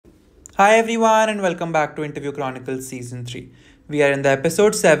Hi everyone and welcome back to Interview Chronicles Season 3. We are in the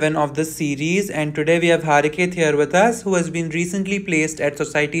episode 7 of this series and today we have Hariket here with us who has been recently placed at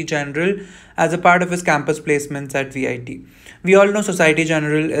Societe General as a part of his campus placements at VIT. We all know Societe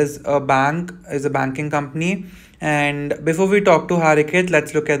General is a banking company, and before we talk to Hariket,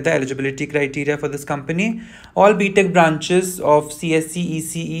 let's look at the eligibility criteria for this company. All BTech branches of CSE,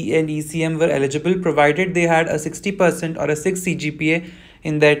 ECE and ECM were eligible provided they had a 60% or a 6 CGPA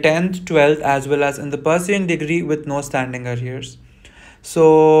in their 10th, 12th, as well as in the pursuing degree with no standing arrears.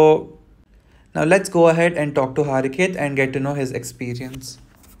 So, now let's go ahead and talk to Hariket and get to know his experience.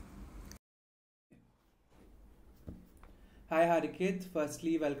 Hi Hariket,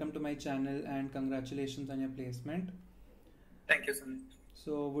 firstly, welcome to my channel and congratulations on your placement. Thank you so much.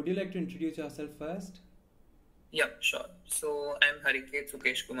 So, would you like to introduce yourself first? Yeah, sure. So I'm Hariket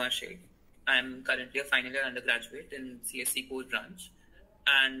Sukesh Kumar Sheikh. I'm currently a final year undergraduate in CSE core branch,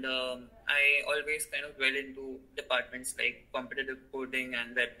 and I always kind of dwell into departments like competitive coding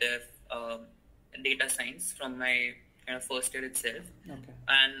and web dev, and data science from my kind of first year itself. Okay.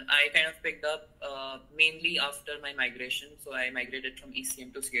 And I kind of picked up mainly after my migration. So I migrated from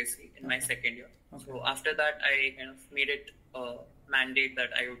ECM to CSE in my Okay. second year. Okay. So after that, I kind of made it a mandate that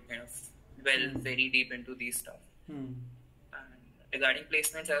I would kind of dwell very deep into these stuff. Hmm. And regarding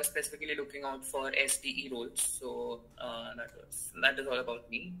placements, I was specifically looking out for SDE roles. So that is all about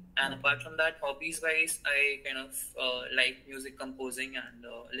me. And apart from that, hobbies wise, I kind of like music composing and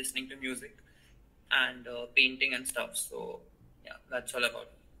listening to music and painting and stuff. So yeah, that's all about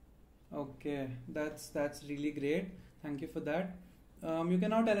it. Okay, that's really great. Thank you for that. You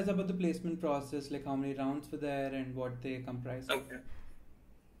can now tell us about the placement process, like how many rounds were there and what they comprise of. Okay.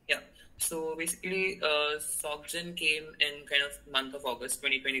 Yeah. So basically, SocGen came in kind of month of August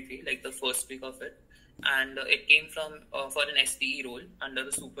 2023, like the first week of it, and it came from for an SDE role under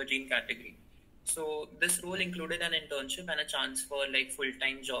the Super Gene category. So this role included an internship and a chance for like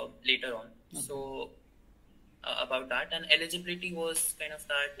full-time job later on. Okay. So about that, and eligibility was kind of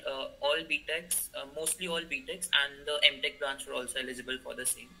that all BTechs, mostly all BTechs, and the MTech branch were also eligible for the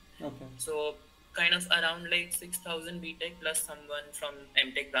same. Okay. So kind of around like 6,000 BTech plus someone from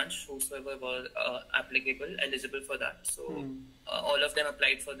MTech branch, whosoever was applicable, eligible for that. So all of them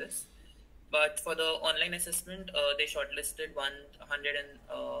applied for this. But for the online assessment, they shortlisted 100 and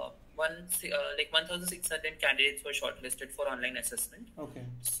like 1,600 candidates were shortlisted for online assessment. Okay.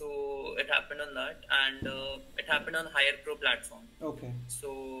 So it happened on that, and it happened on Hire Pro platform. Okay.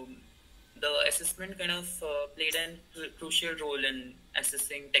 So the assessment kind of played a crucial role in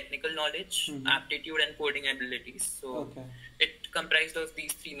assessing technical knowledge, aptitude, and coding abilities. So it comprised of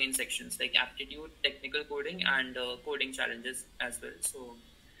these three main sections, like aptitude, technical coding, and coding challenges as well. So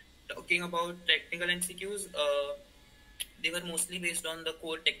talking about technical MCQs, they were mostly based on the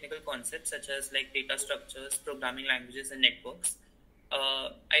core technical concepts such as like data structures, programming languages, and networks.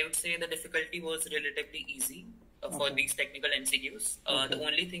 I would say the difficulty was relatively easy for these technical MCQs. The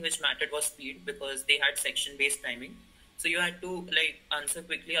only thing which mattered was speed because they had section-based timing. So you had to like answer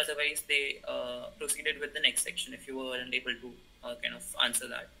quickly, otherwise they proceeded with the next section if you weren't able to kind of answer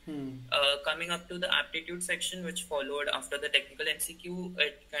that. Coming up to the aptitude section, which followed after the technical MCQ,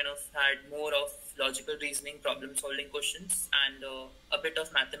 it kind of had more of logical reasoning, problem solving questions, and a bit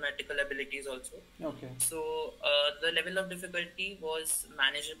of mathematical abilities also. Okay. So the level of difficulty was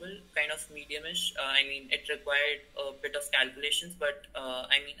manageable, kind of mediumish. I mean, it required a bit of calculations, but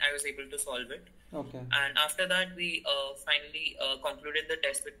I mean, I was able to solve it. Okay. And after that, we finally concluded the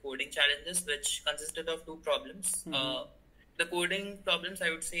test with coding challenges, which consisted of two problems. The coding problems,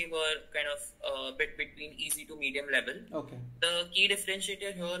 I would say, were kind of a bit between easy to medium level. Okay. The key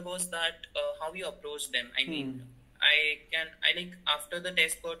differentiator here was that how you approach them. I mean, I like after the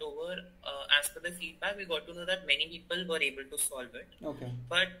test got over, as per the feedback, we got to know that many people were able to solve it. Okay.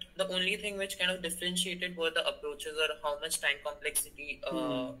 But the only thing which kind of differentiated were the approaches or how much time complexity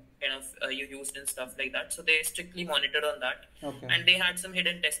kind of you used and stuff like that. So they strictly monitored on that. Okay. And they had some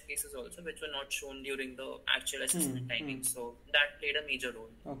hidden test cases also, which were not shown during the actual assessment timing. So that played a major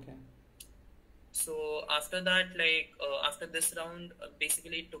role. Okay. So after that, like after this round,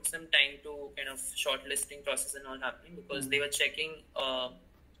 basically it took some time to kind of shortlisting process and all happening because they were checking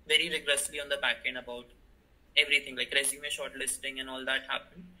very rigorously on the back end about everything, like resume shortlisting and all that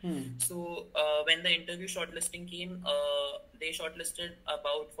happened. So when the interview shortlisting came, they shortlisted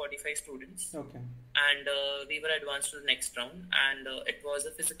about 45 students. Okay. And we were advanced to the next round, and it was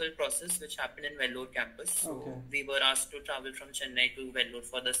a physical process which happened in Vellore campus. So we were asked to travel from Chennai to Vellore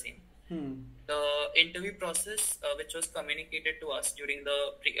for the same. The interview process, which was communicated to us during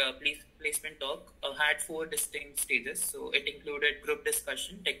the placement talk, had 4 distinct stages. So it included group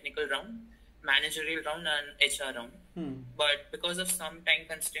discussion, technical round, managerial round, and HR round. But because of some time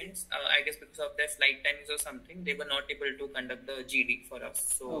constraints, I guess because of their flight timings or something, they were not able to conduct the GD for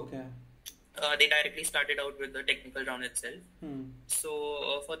us. So they directly started out with the technical round itself.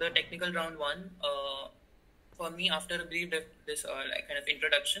 So for the technical round one, for me, after a brief this kind of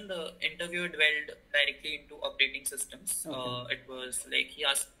introduction, the interviewer dwelled directly into operating systems. It was like he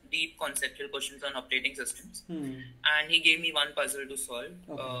asked deep conceptual questions on operating systems, and he gave me one puzzle to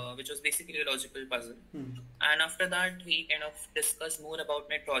solve, which was basically a logical puzzle. And after that, he kind of discussed more about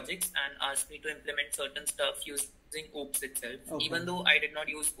my projects and asked me to implement certain stuff using OOPS itself. Even though I did not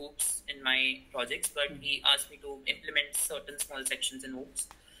use OOPS in my projects, but he asked me to implement certain small sections in OOPS.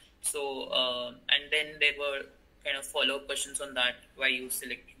 So, and then there were kind of follow-up questions on that, why you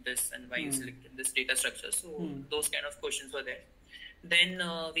selected this and why you selected this data structure. So those kind of questions were there. Then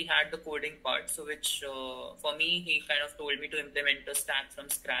we had the coding part, so which for me, he kind of told me to implement a stack from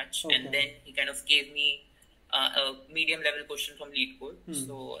scratch. And then he kind of gave me a medium level question from lead code.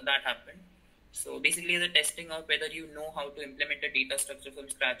 So that happened. So basically the testing of whether you know how to implement a data structure from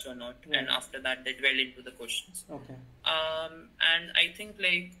scratch or not. And after that, they dwell into the questions. And I think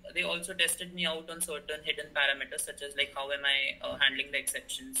like they also tested me out on certain hidden parameters, such as like how am I handling the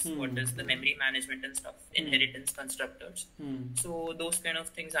exceptions, what is the memory management and stuff, inheritance constructors. So those kind of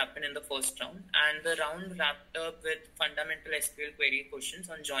things happen in the first round. And the round wrapped up with fundamental SQL query questions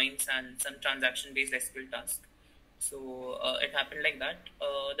on joins and some transaction-based SQL tasks. So it happened like that.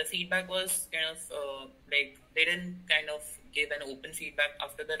 The feedback was kind of like they didn't kind of give an open feedback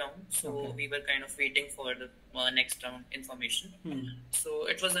after the round. So we were kind of waiting for the next round information. So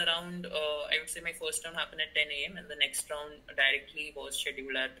it was around, I would say my first round happened at 10 a.m. and the next round directly was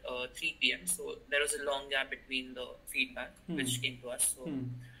scheduled at 3 p.m. So there was a long gap between the feedback which came to us. So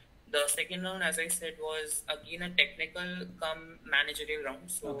the second round, as I said, was again a technical come managerial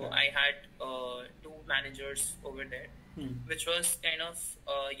round. So I had 2 managers over there, which was kind of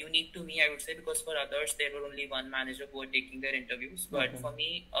unique to me, I would say, because for others, there were only one manager who were taking their interviews. But for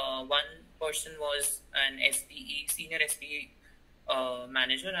me, one person was an SPE, senior SPE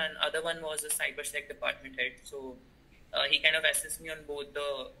manager, and other one was a cybersec department head. So he kind of assessed me on both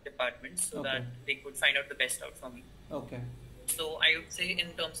the departments so that they could find out the best out for me. So I would say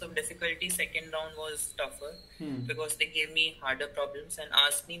in terms of difficulty, second round was tougher because they gave me harder problems and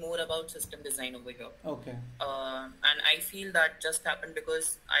asked me more about system design over here. And I feel that just happened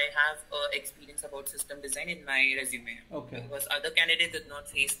because I have experience about system design in my resume. Because other candidates did not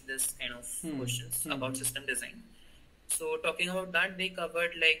face this kind of questions about system design. So talking about that, they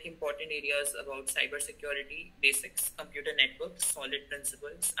covered like important areas about cybersecurity basics, computer networks, solid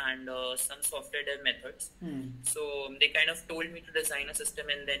principles, and some software dev methods. So they kind of told me to design a system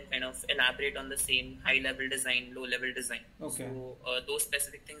and then kind of elaborate on the same high-level design, low-level design. So those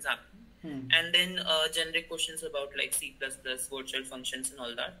specific things happen. And then generic questions about like C++, virtual functions and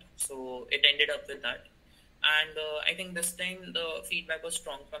all that. So it ended up with that. And I think this time the feedback was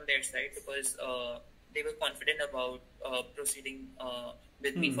strong from their side because they were confident about proceeding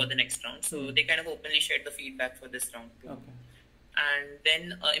with me for the next round. So they kind of openly shared the feedback for this round too. And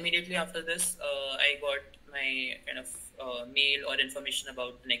then immediately after this, I got my kind of mail or information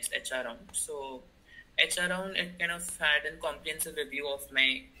about the next HR round. So HR round, it kind of had a comprehensive review of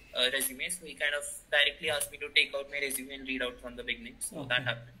my resume. So he kind of directly asked me to take out my resume and read out from the beginning. So that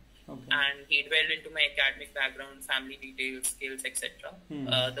happened. And he dwelled into my academic background, family details, skills, etc.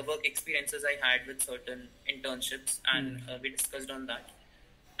 The work experiences I had with certain internships, and we discussed on that.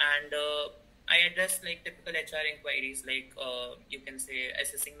 And I addressed like typical HR inquiries, like you can say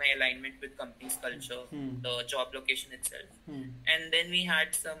assessing my alignment with company's culture, the job location itself. And then we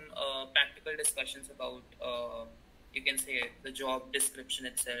had some practical discussions about, you can say, the job description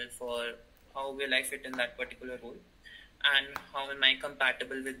itself, or how will I fit in that particular role, and how am I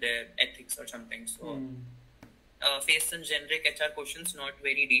compatible with their ethics or something. So faced some generic HR questions, not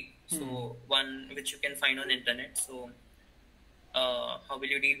very deep. So one which you can find on internet. So how will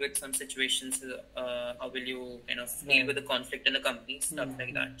you deal with some situations? How will you kind of deal with the conflict in the company? Stuff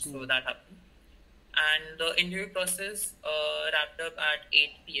like that. So that happened. And the interview process wrapped up at 8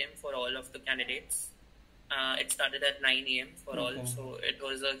 p.m. for all of the candidates. It started at 9 a.m. for all, so it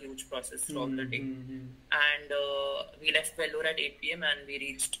was a huge process throughout the day. And we left Vellore at 8 p.m. and we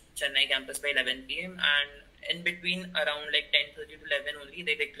reached Chennai campus by 11 p.m. And in between, around like 10:30 to 11 only,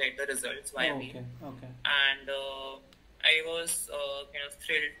 they declared the results via mail. And I was kind of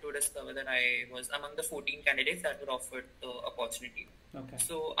thrilled to discover that I was among the 14 candidates that were offered the opportunity. Okay.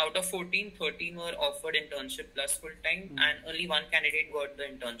 So out of 14, 13 were offered internship plus full time, and only one candidate got the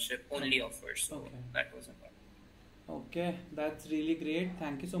internship only offer. So that was important. Okay, that's really great.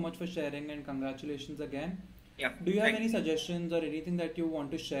 Thank you so much for sharing and congratulations again. Yeah. Do you have any suggestions or anything that you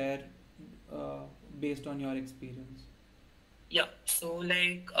want to share based on your experience? Yeah, so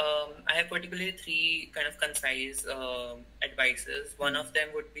like I have particularly three kind of concise advices. One of them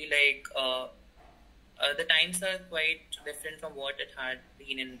would be like the times are quite different from what it had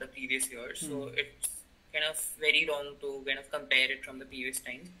been in the previous years. So it's kind of very wrong to kind of compare it from the previous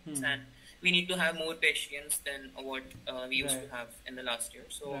times. And we need to have more patience than what we used to have in the last year.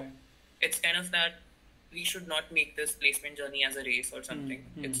 So it's kind of that we should not make this placement journey as a race or something.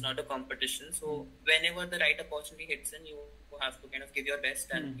 It's not a competition. So whenever the right opportunity hits in, you have to kind of give your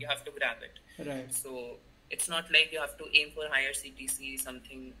best and you have to grab it. Right. So it's not like you have to aim for higher CTC,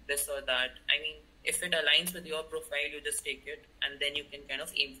 something this or that. I mean, if it aligns with your profile, you just take it and then you can kind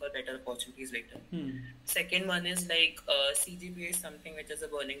of aim for better opportunities later. Second one is like CGPA is something which is a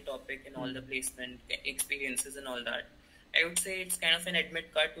burning topic in all the placement experiences and all that. I would say it's kind of an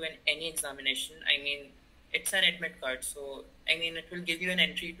admit card to any examination. I mean, it's an admit card. So, I mean, it will give you an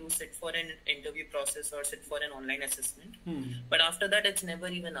entry to sit for an interview process or sit for an online assessment. But after that, it's never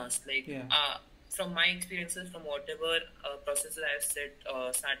even asked. Like, from my experiences, from whatever processes I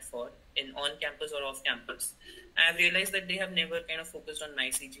have sat for in on campus or off campus, I have realized that they have never kind of focused on my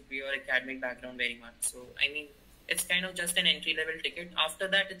CGPA or academic background very much. So, I mean, it's kind of just an entry level ticket. After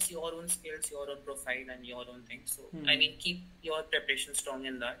that, it's your own skills, your own profile, and your own thing. So, I mean, keep your preparation strong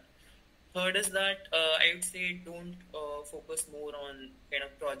in that. Third is that I would say don't focus more on kind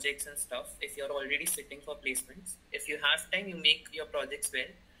of projects and stuff if you're already sitting for placements. If you have time, you make your projects well.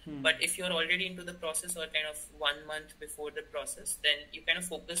 But if you're already into the process or kind of 1 month before the process, then you kind of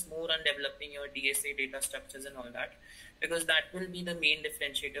focus more on developing your DSA data structures and all that, because that will be the main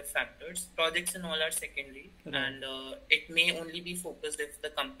differentiator factors. Projects and all are secondary, and it may only be focused if the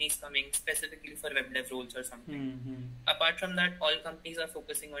company is coming specifically for web dev roles or something. Apart from that, all companies are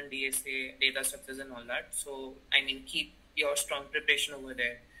focusing on DSA, data structures and all that. So, I mean, keep your strong preparation over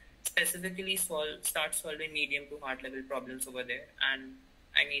there. Specifically, start solving medium to hard level problems over there, and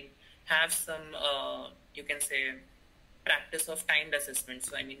I mean, have some, you can say, practice of timed assessment.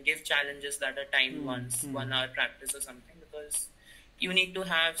 So, I mean, give challenges that are timed once, 1 hour practice or something, because you need to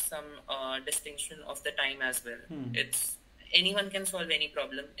have some distinction of the time as well. It's anyone can solve any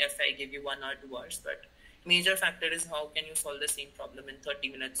problem if I give you 1 hour, 2 hours, but major factor is how can you solve the same problem in 30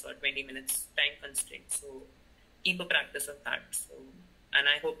 minutes or 20 minutes time constraint. So, keep a practice of that. So, and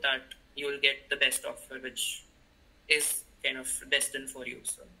I hope that you will get the best offer, which is kind of destined for you.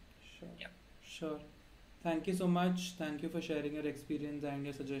 So Sure. Thank you so much. Thank you for sharing your experience and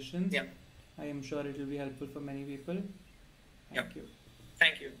your suggestions. I am sure it will be helpful for many people. Thank you.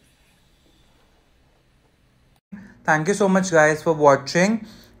 Thank you. Thank you so much, guys, for watching.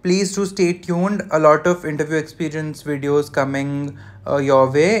 Please do stay tuned. A lot of interview experience videos coming your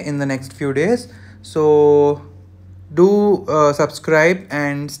way in the next few days. So do subscribe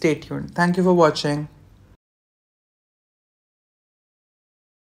and stay tuned. Thank you for watching.